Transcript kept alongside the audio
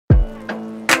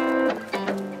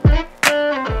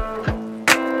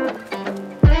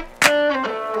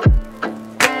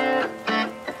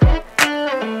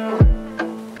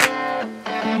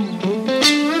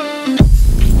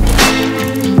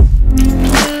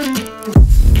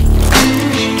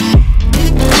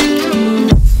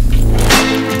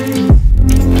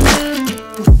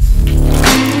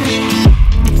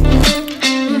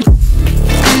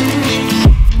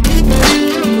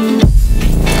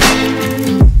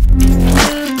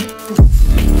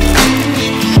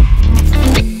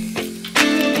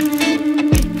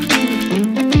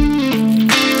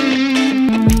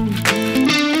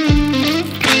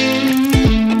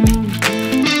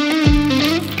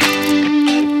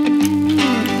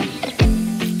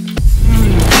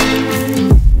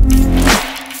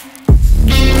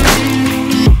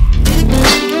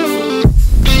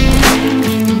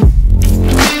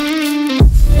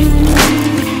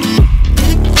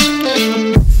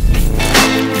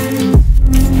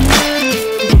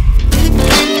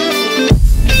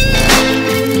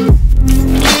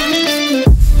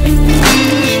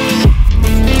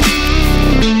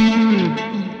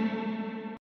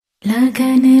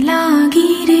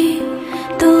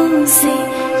से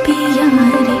पिया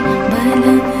रे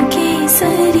बलम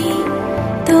केसरी,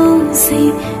 तो से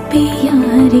पिया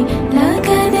रे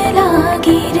लगन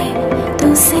लागी रे,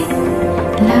 तो से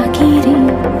लागी रे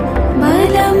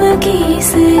बलम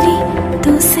केसरी,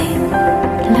 तो से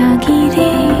लागी रे।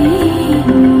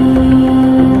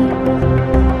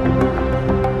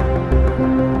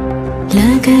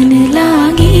 लगन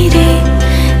लागी रे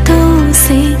तो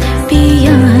से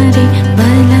पिया रे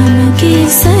बलम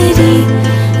केसरी,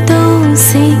 तो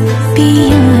से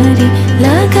पिया रे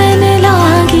लगन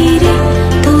लागी रे,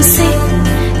 तो से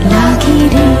लागी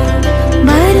रे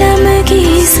बलम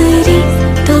केसरी,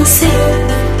 तो से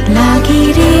लागी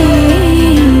रे।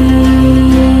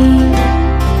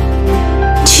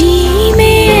 जी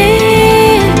में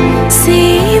से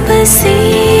बसे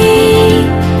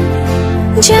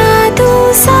जादू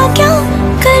सा क्या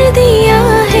कर दिया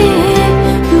है,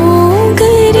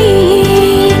 मोगरे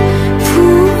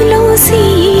फूलों सी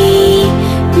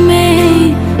मैं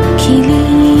खिली।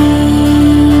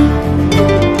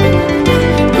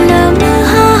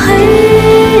 लम्हा हर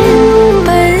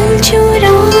पल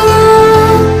चुरा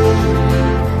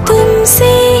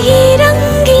तुमसे ही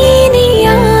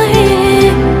रंगीनिया है,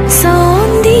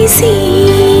 सौंधी सी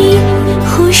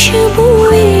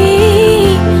खुशबुएं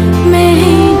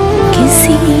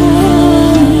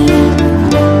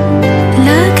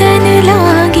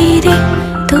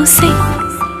तो से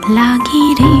लागी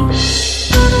रे।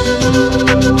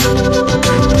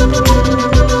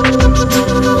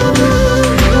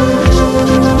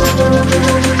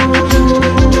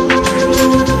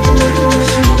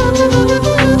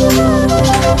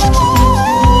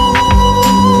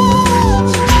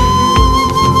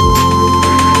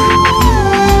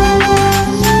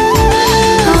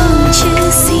 आँच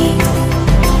सी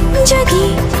जगी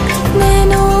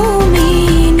नैनों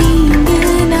में नींद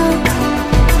ना,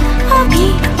 अभी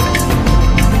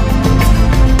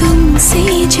तुमसे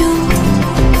जो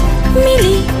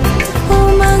मिली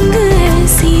उमंग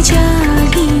ऐसी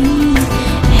जागी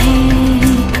है,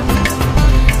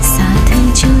 साथ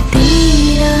जो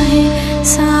तेरा है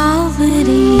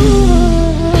सावरे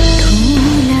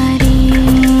ढूला रे।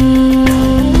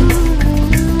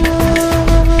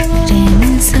 रैन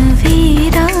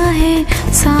सवेरा है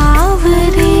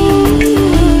सावरे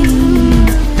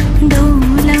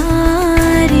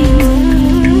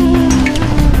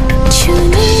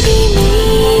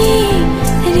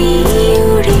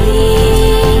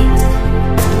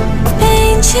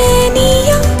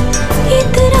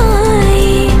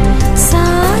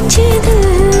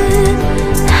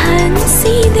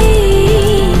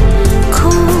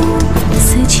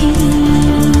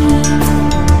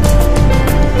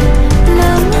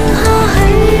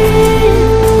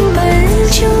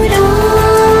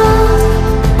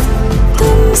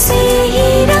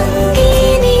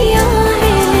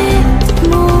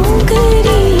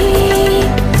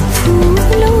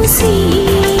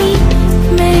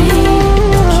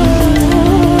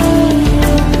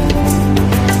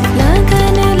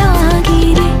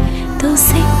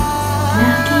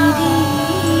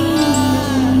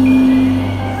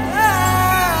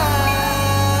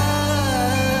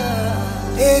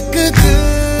एक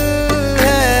दिल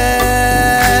है,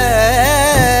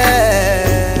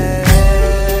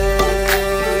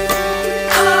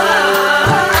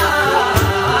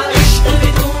 इश्क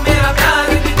भी तू मेरा प्यार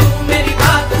भी तू, मेरी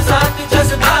बात साथ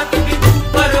जज्बात भी तू,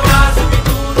 परवाज़ भी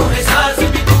तू रूह सांस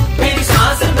भी तू, मेरी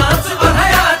सांस नाच और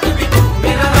हयात भी तू,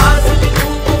 मेरा राज भी तू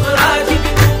खुराज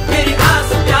भी तू, मेरी आस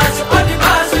प्यास और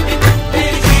लिबास भी तू,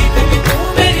 मेरी जीत भी तू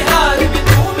मेरी हार भी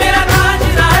तू, मेरा राज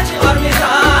राज और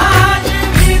मिजाज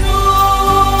भी तू।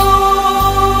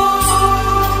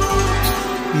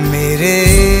 मेरे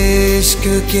इश्क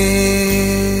के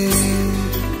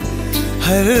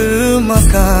हर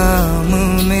मकाम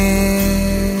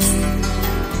में,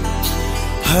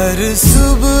 हर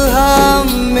सुबह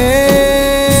में,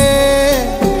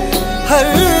 हर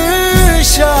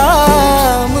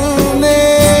शाम में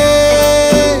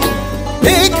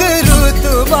एक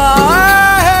रुतबा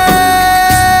है,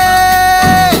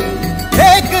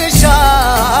 एक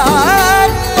शान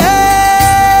है,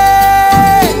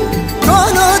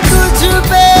 दोनों तुझ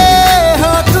पे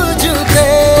हो, तुझ पे,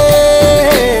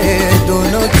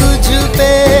 दोनों तुझ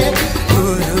पे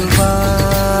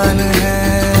कुर्बान है।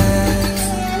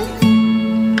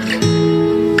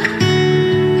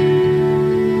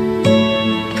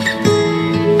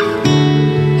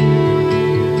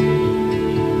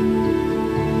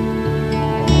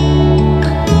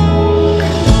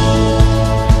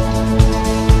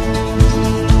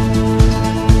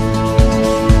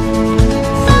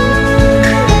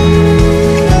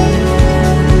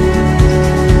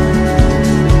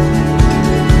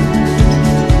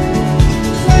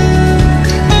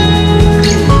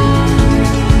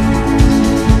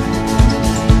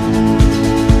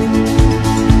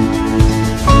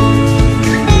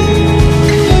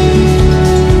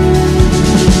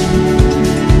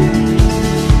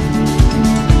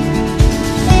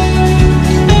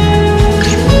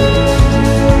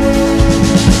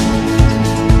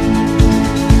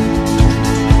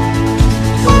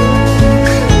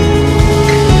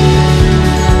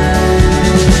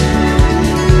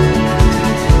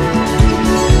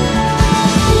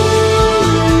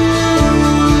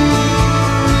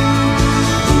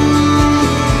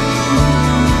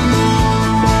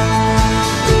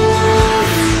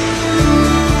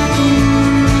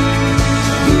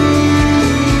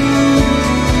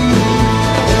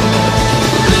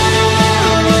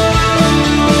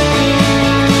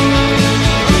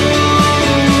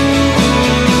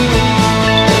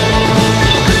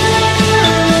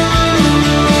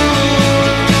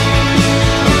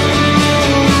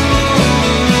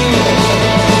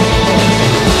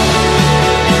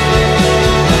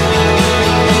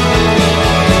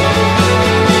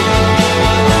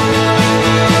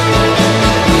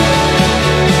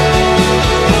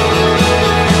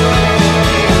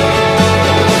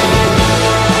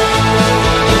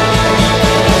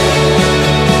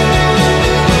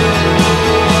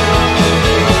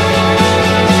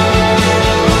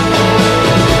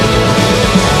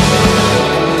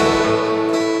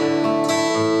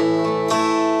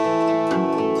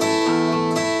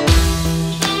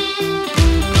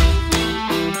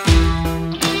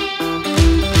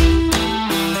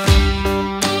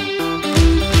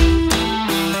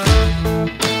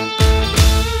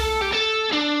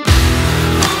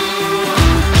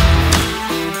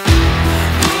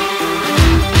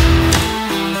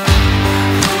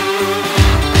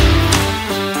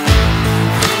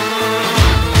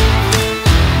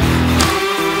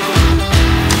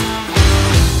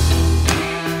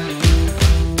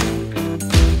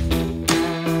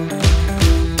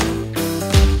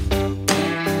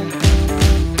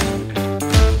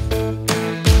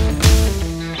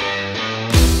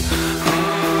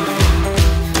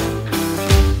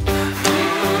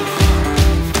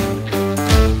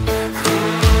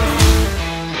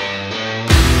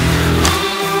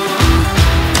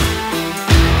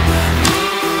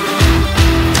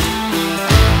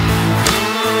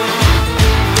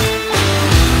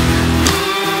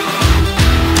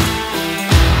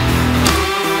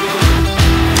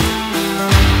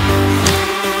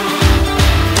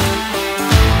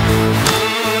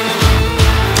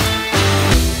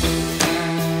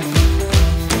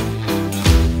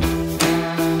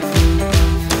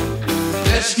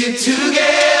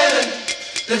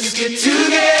 let's get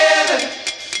together.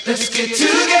 Let's get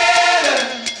together.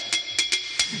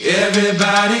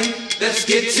 Everybody, let's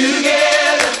get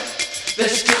together.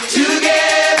 Let's get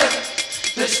together.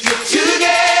 Let's get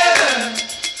together.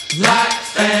 Like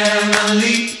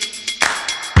family.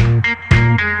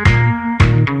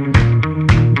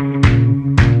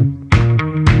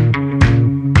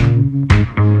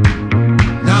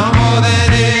 Now more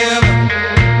than ever,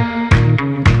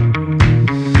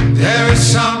 there is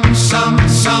something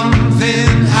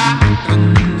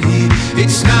happening.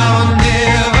 It's now or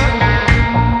never.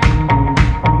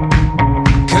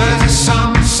 'Cause there's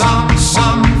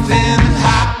something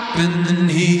happening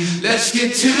here. Let's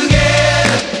get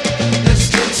together. Let's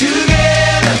get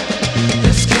together.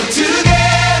 Let's get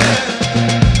together.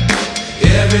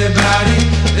 Everybody,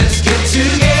 let's get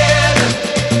together.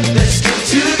 Let's get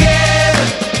together.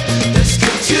 Let's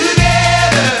get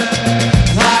together.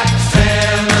 Like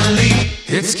family.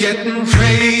 It's getting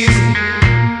crazy.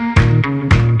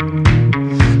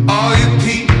 All you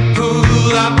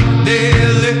people out there,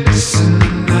 listen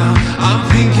now. I'm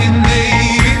thinking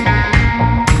maybe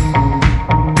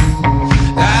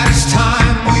that it's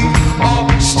time we all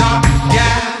start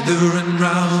gathering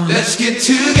round. Let's get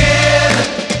together.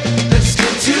 Let's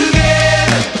get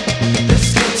together. Let's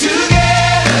get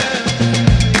together.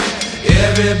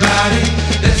 Everybody,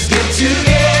 let's get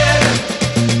together.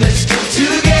 Let's get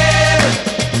together.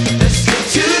 Let's get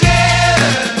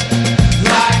together.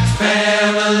 Like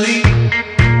family.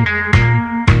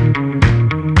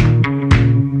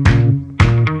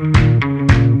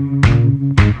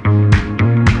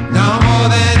 Now more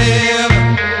than ever,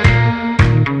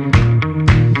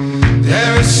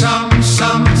 there is something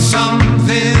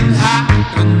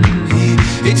happening here.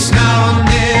 It's now or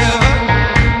never.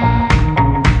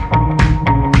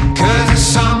 'Cause there's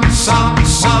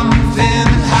something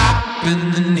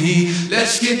happening here.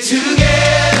 Let's get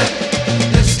together.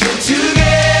 Let's get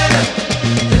together.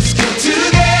 Let's get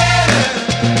together.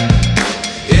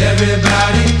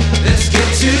 Everybody, let's get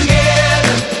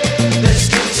together. Let's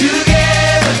get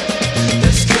together.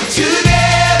 Let's get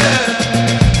together.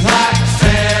 Like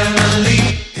family.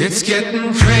 It's getting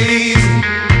crazy.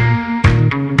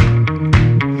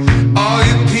 All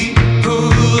you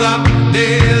people out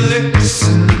there,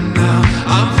 listen now.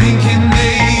 I'm thinking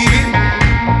maybe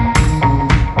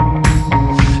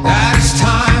that it's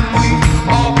time we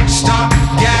all start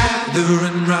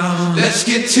gathering round. Let's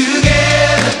get together.